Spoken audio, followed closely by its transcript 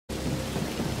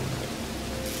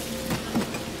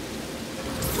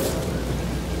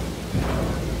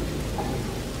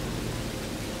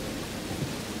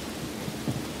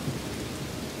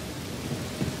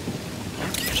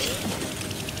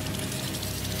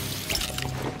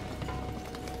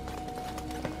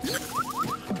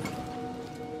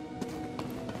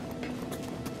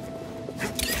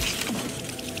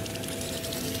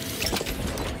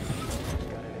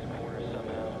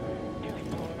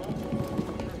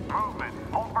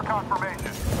for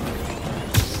confirmation.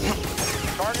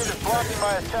 Target is blocking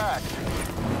my attack.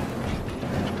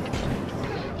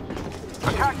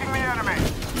 Attacking the enemy.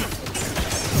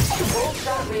 Full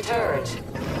shot returned.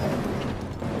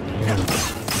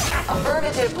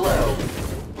 Affirmative blow.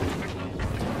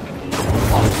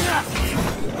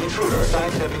 Intruder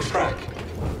sidestepping strike.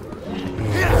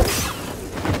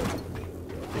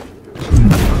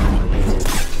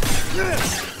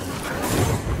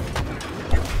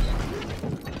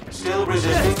 Still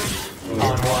resisting?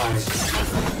 Unwise.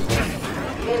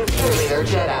 Inferior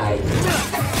Jedi.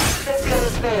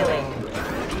 Systems failing.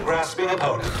 Grasping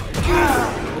opponent.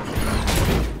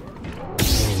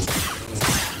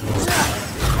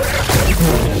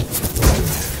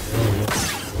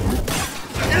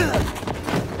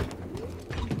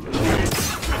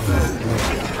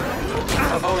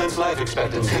 Opponent's life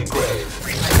expectancy grave.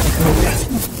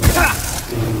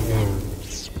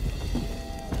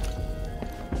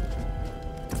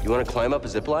 You want to climb up a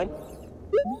zip line?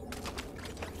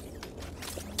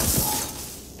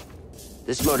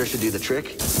 This motor should do the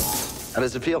trick. How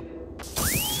does it feel?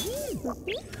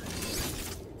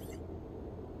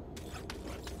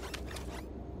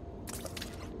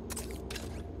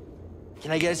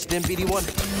 Can I get a stim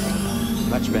BD1?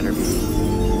 Much better.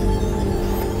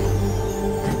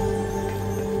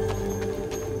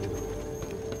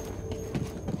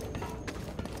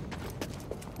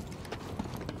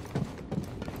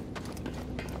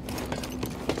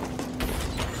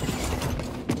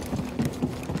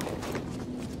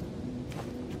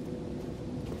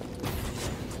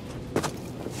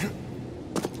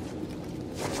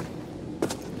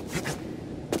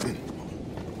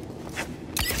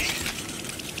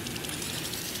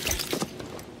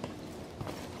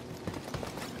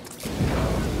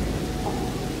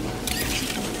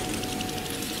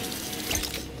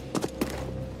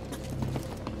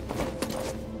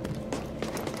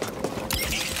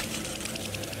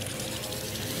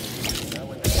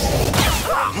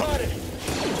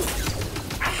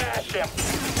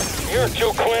 You're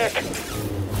too quick!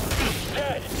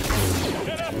 Dead!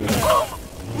 Get up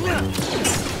there!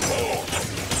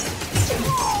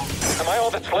 Am I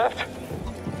all that's left?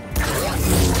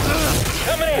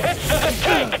 How many hits does it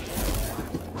take?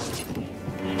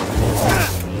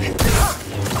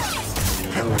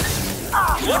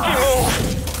 Lucky move!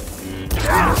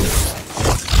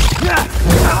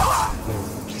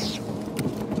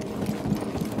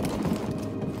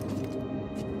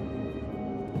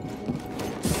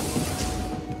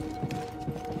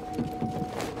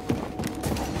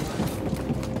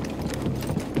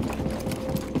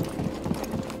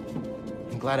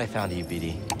 Glad I found you,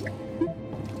 BD.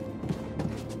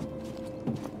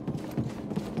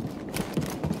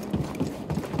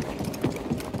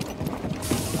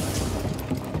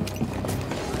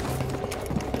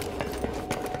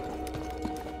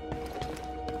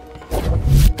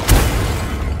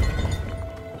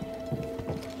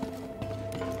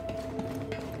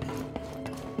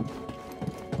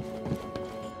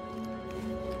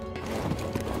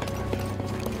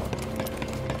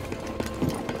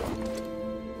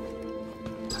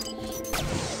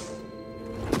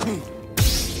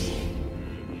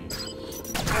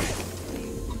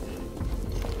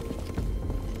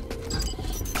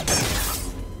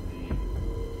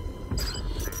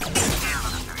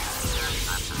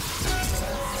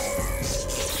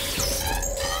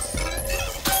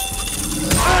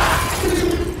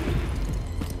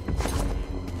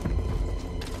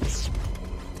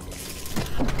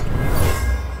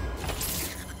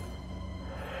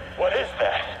 What is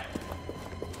that?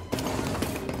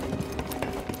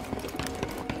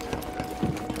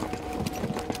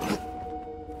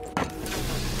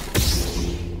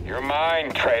 You're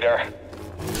mine, traitor.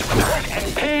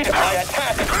 Impede my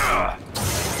attack.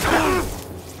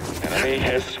 Enemy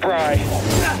is spry.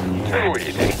 Too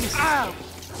easy.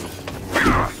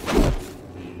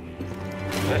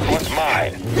 This one's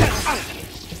mine.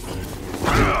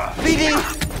 BD!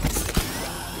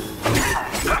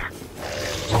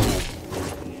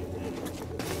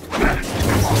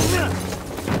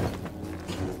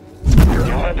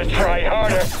 You'll have to try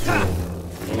harder.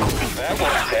 That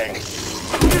won't sting.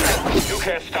 You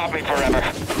can't stop me forever.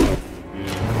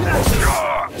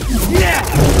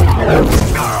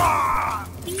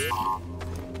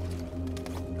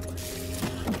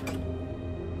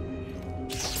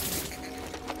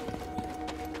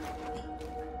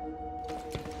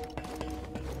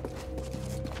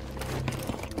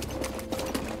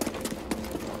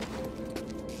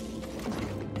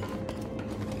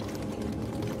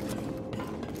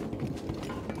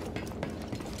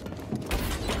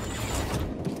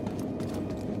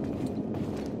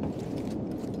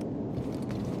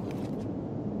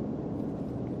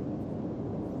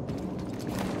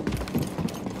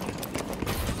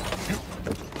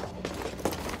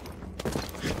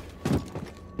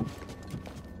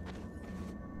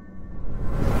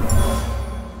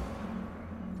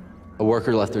 A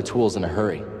worker left their tools in a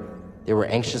hurry. They were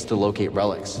anxious to locate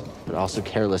relics, but also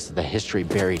careless of the history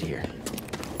buried here.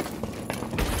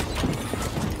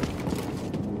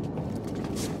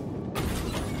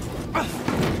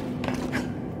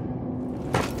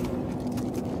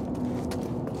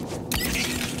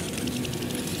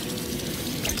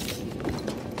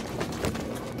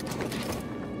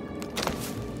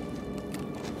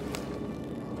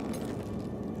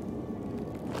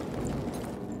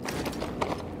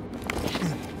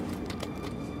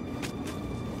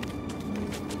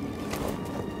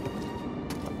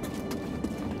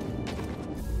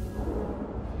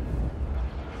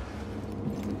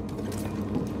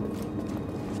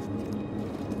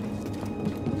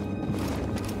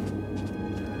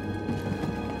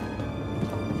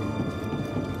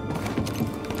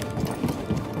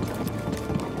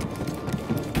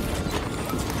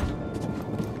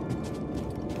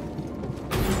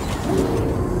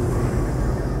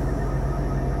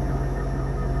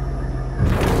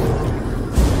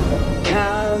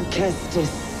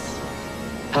 Kestis.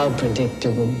 How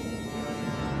predictable.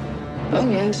 Oh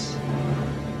yes,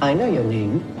 I know your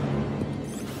name,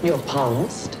 your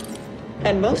past,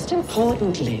 and most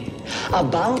importantly,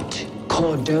 about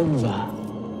Cordova.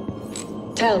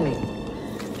 Tell me,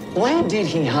 where did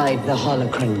he hide the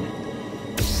holocron?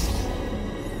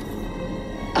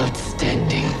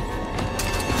 Outstanding.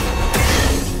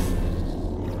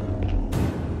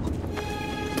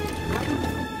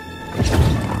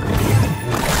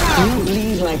 You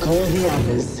bleed like all the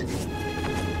others.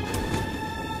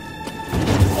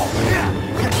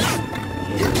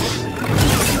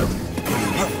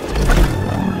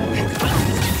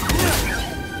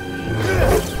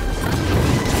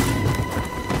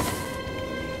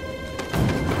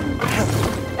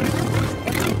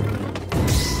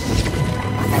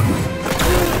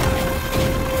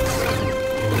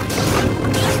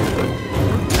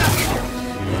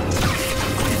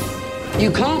 You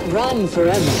can't run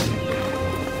forever.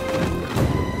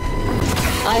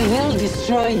 I will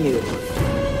destroy you.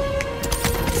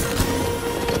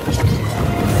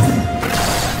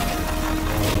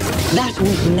 That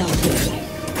was nothing.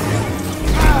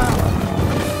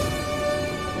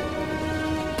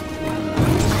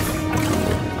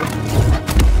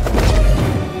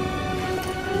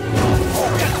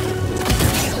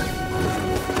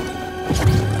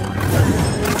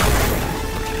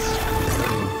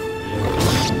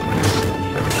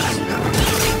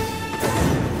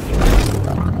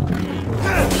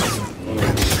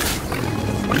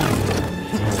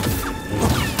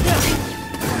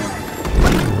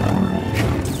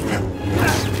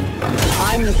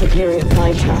 I'm the superior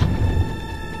fighter.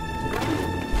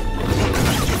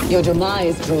 Your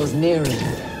demise draws nearer.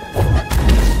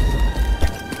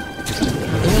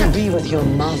 You'll be with your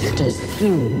masters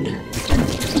soon.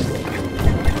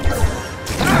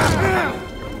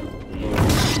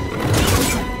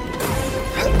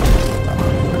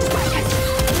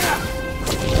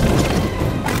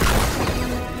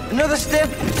 Another step.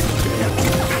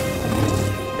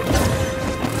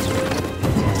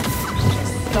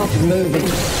 Stop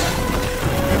moving.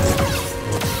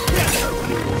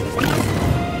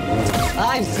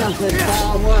 I've suffered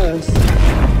far worse.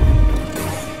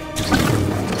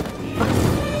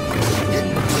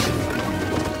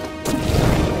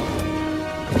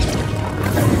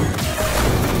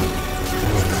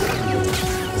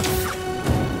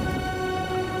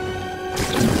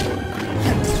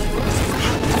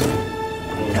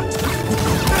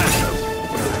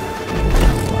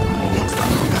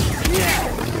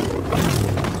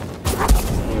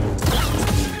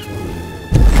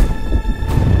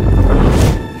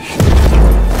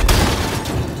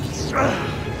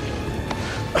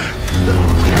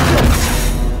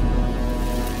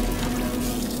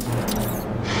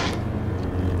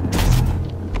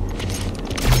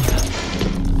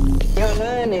 You're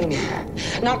learning.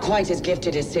 Not quite as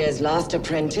gifted as Seer's last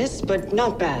apprentice, but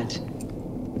not bad.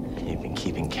 You've been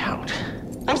keeping count.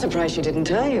 I'm surprised she didn't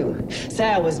tell you.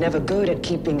 Seer was never good at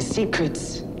keeping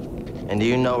secrets. And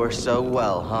you know her so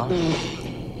well, huh?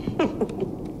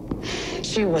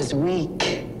 She was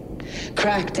weak.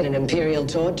 Cracked in an Imperial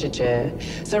torture chair.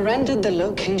 Surrendered the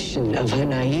location of her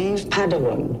naive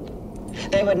Padawan.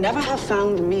 They would never have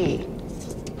found me.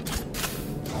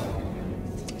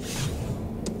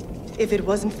 If it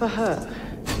wasn't for her,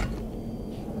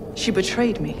 she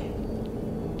betrayed me.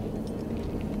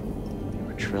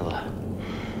 Trilla.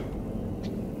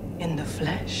 In the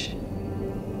flesh.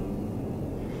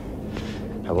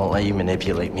 I won't let you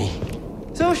manipulate me.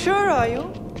 So sure are you?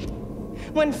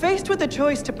 When faced with the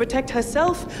choice to protect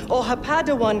herself or her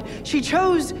Padawan, she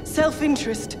chose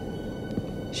self-interest.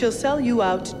 She'll sell you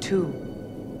out too.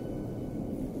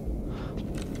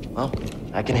 Well,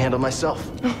 I can handle myself.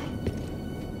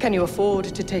 Can you afford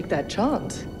to take that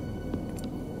chance?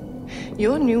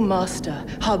 Your new master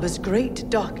harbors great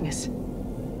darkness.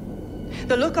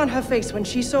 The look on her face when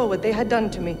she saw what they had done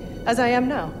to me, as I am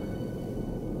now.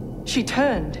 She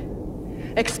turned,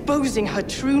 exposing her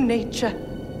true nature.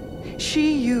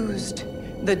 She used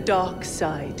the dark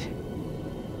side.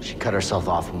 She cut herself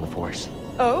off from the Force.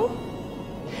 Oh?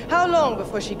 How long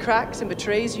before she cracks and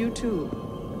betrays you too?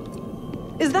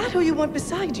 Is that who you want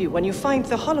beside you when you find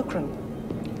the holocron?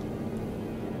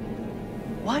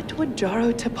 What would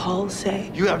Jaro Tapal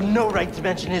say? You have no right to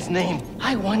mention his name.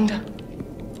 I wonder,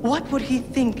 what would he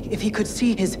think if he could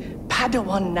see his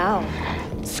Padawan now,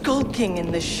 skulking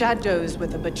in the shadows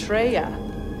with a betrayer,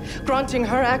 granting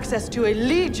her access to a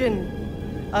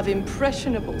legion of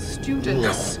impressionable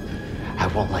students? No, I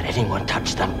won't let anyone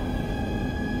touch them.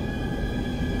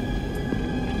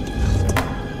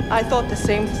 I thought the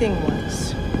same thing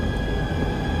once.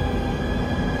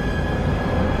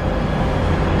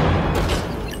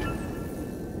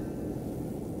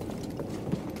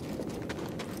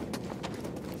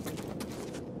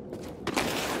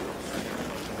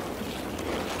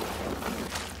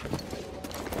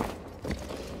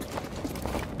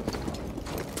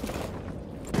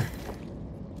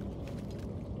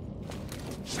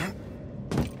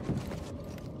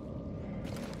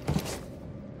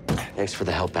 Thanks for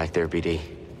the help back there, BD.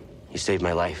 You saved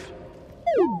my life.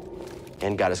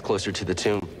 And got us closer to the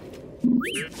tomb.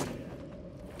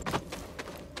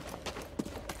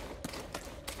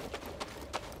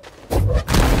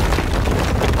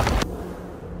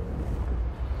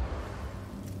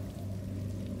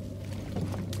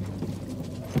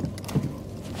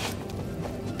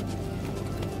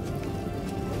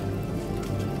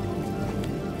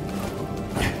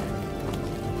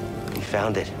 We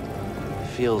found it. It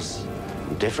feels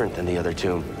different than the other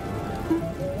tomb.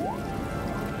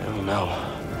 I don't know.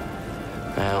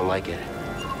 I don't like it.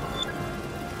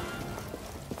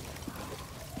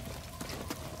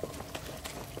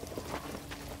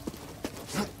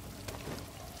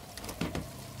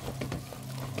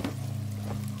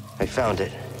 I found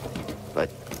it, but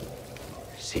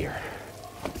Seer,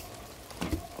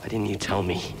 why didn't you tell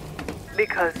me?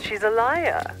 Because she's a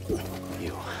liar.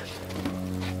 You...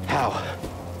 How?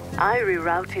 I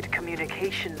rerouted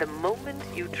communication the moment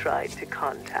you tried to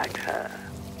contact her.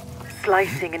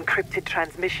 Slicing encrypted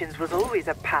transmissions was always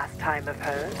a pastime of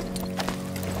hers.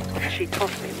 She taught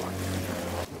me once.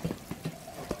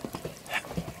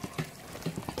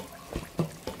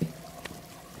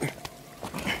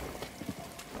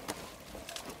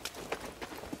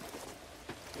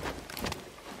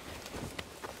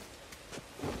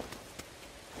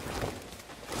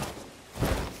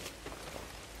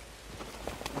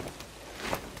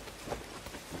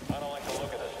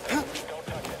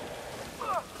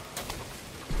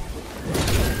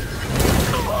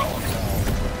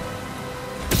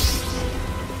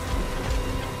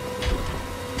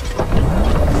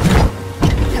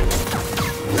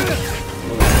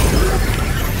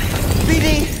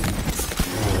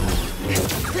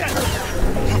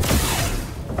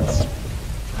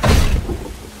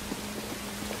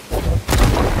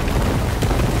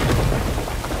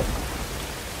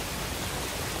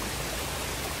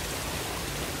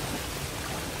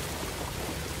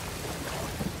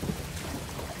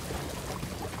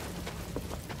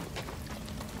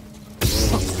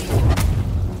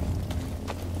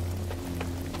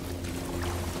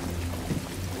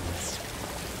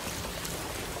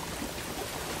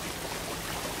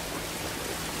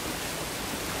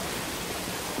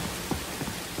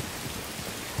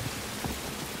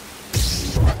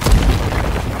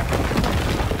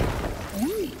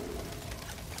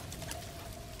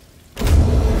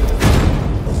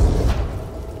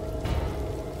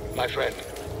 My friend,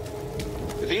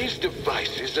 these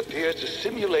devices appear to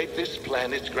simulate this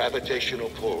planet's gravitational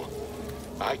pull.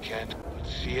 I can't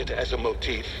see it as a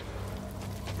motif.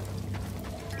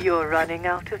 You're running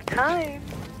out of time.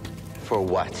 For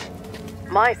what?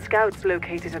 My scouts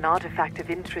located an artifact of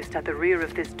interest at the rear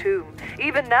of this tomb.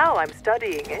 Even now I'm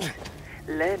studying it,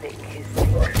 learning his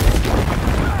secrets.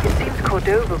 It seems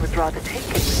Cordova was rather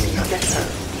taken with his depot.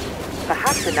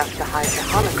 Perhaps enough to hide the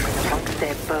holocron amongst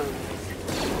their bones.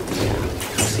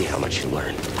 We'll see how much you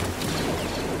learn. You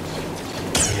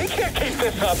can't keep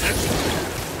this up.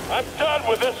 I'm done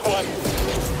with this one.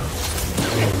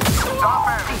 Stop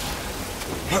it!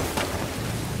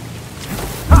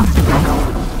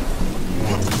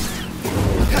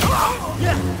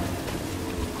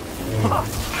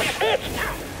 Shit!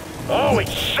 Oh,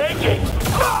 it's shaking!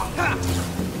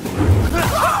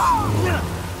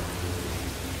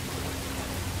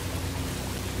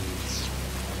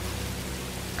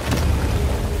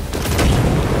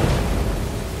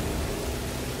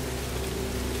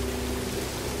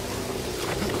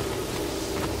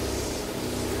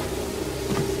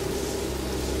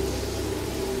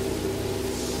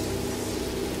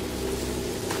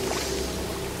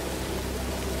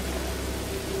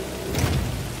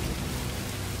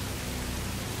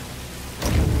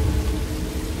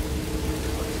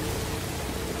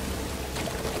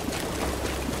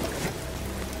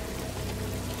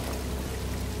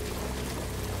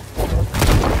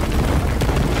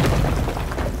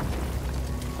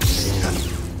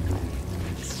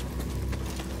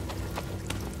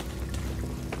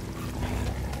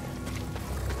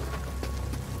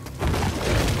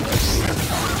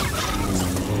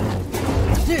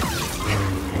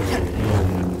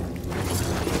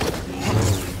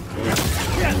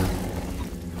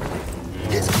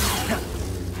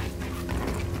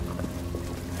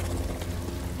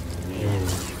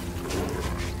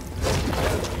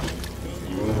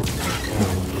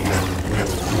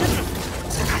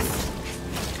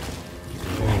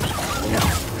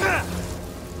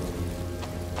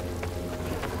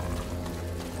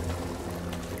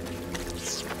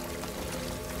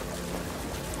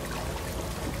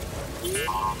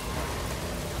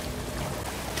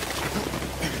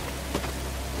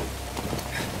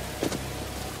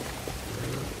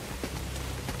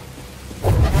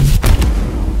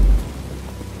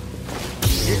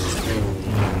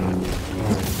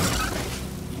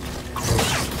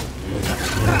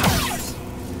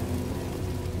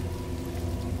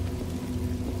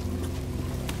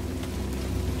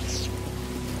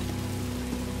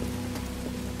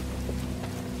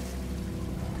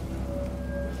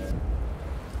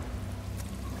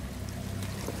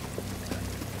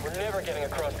 aren't getting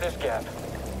across this gap.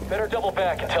 Better double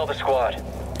back and tell the squad.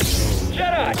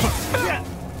 Jedi!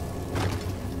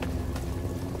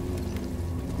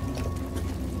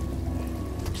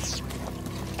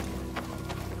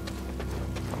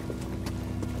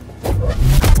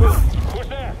 Who's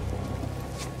there?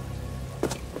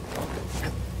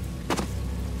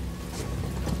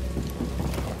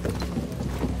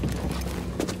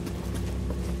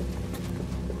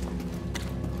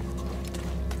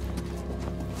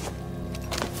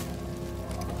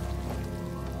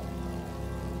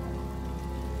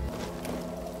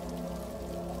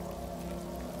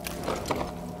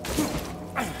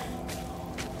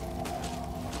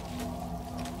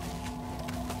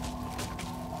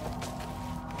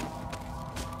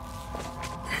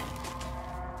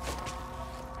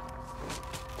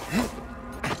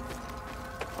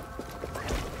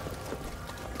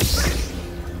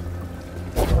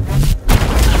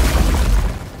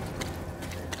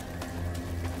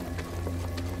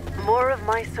 More of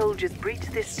my soldiers breach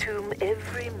this tomb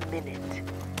every minute.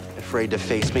 Afraid to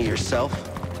face me yourself?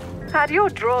 Had your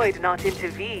droid not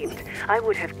intervened, I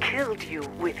would have killed you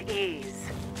with ease.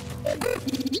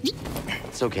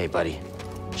 It's okay, buddy.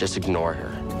 Just ignore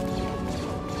her.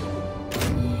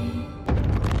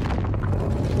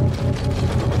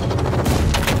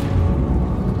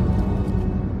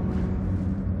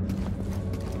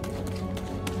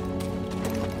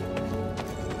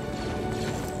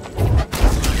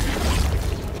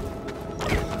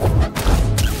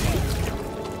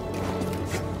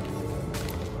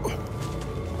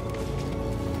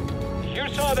 You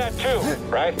saw that too,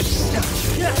 right?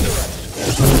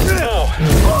 No.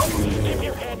 Keep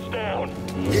your heads down.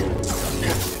 You'll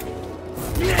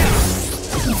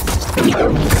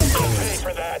pay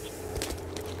for that.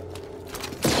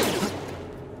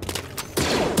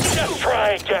 Just try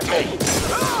and get me.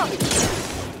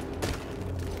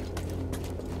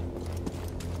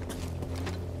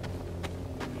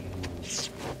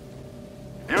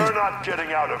 You're not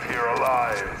getting out of here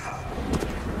alive.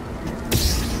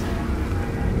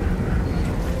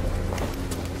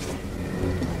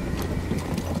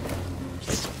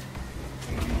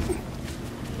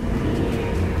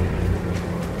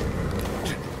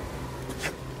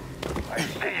 I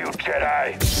see you,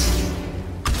 Jedi.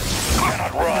 You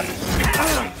cannot run.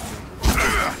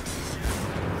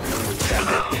 That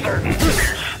is certain.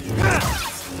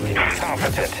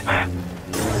 Competent.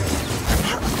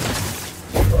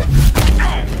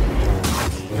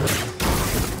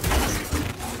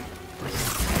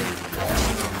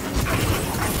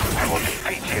 I will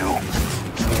defeat you.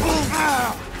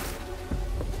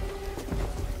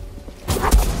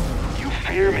 You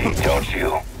fear me, don't you?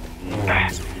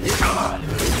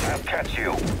 I'll catch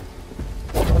you.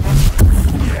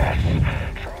 Yes.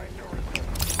 Try to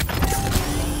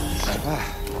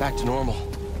Back to normal.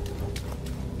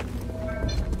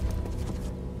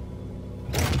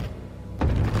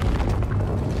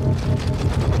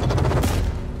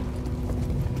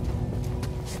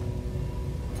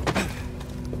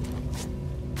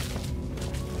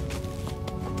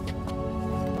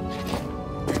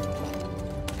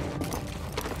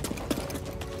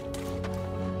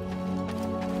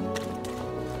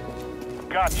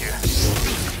 Gotcha.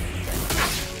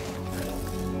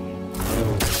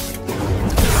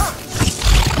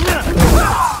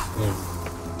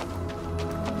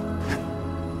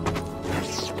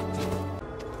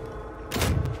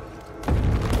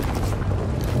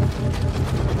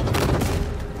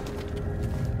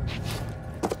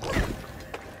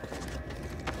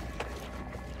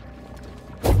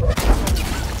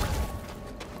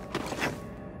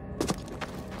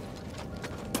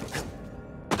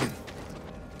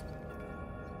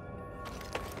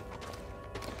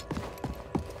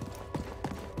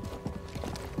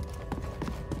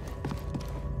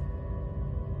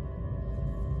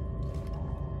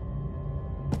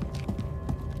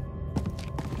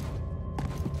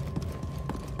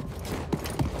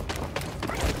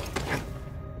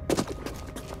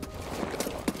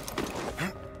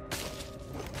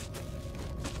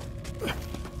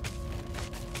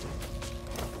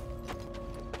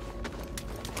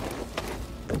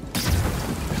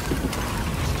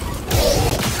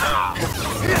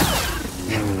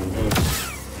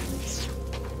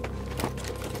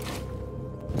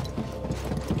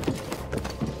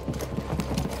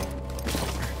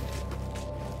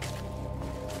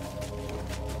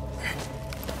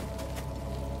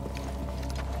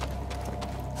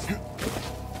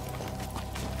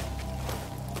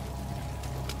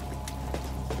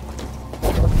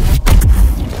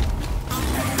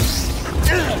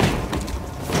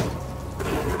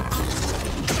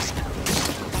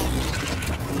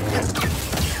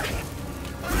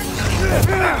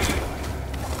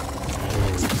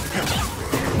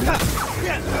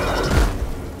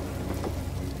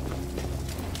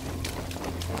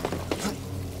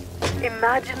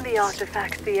 Imagine the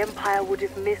artifacts the Empire would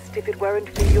have missed if it weren't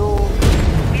for your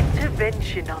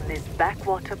intervention on this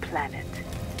backwater planet.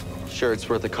 Sure it's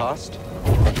worth the cost?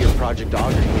 Your Project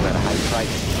Augur came at a high price.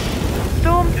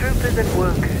 Stormtroopers and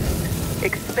workers.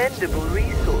 Expendable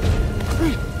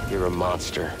resources. You're a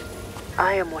monster.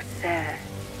 I am what Serre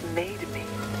made me.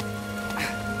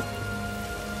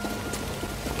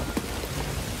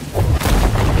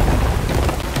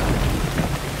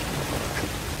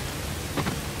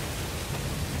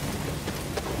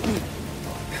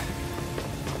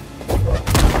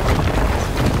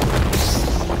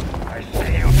 I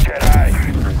see you, Jedi.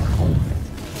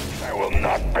 I will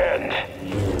not bend.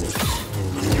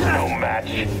 You're no match.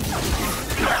 You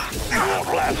won't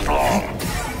last long.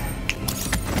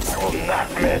 I will not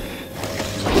miss.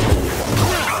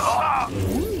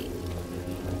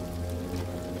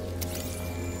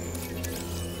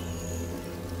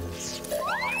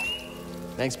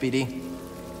 Thanks, BD.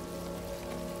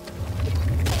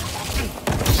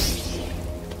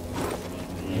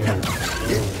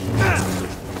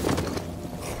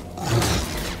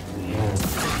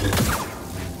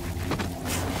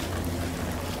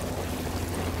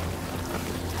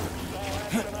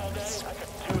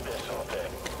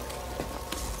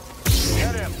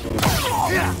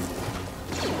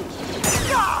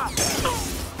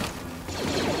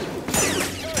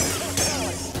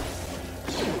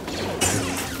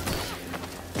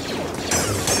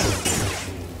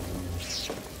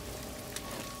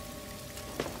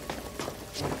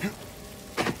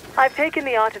 I've taken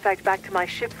the artifact back to my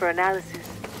ship for analysis.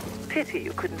 Pity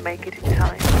you couldn't make it in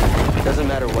time. Doesn't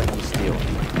matter what you steal.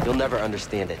 You'll never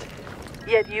understand it.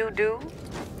 Yet you do?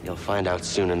 You'll find out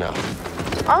soon enough.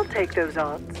 I'll take those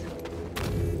odds.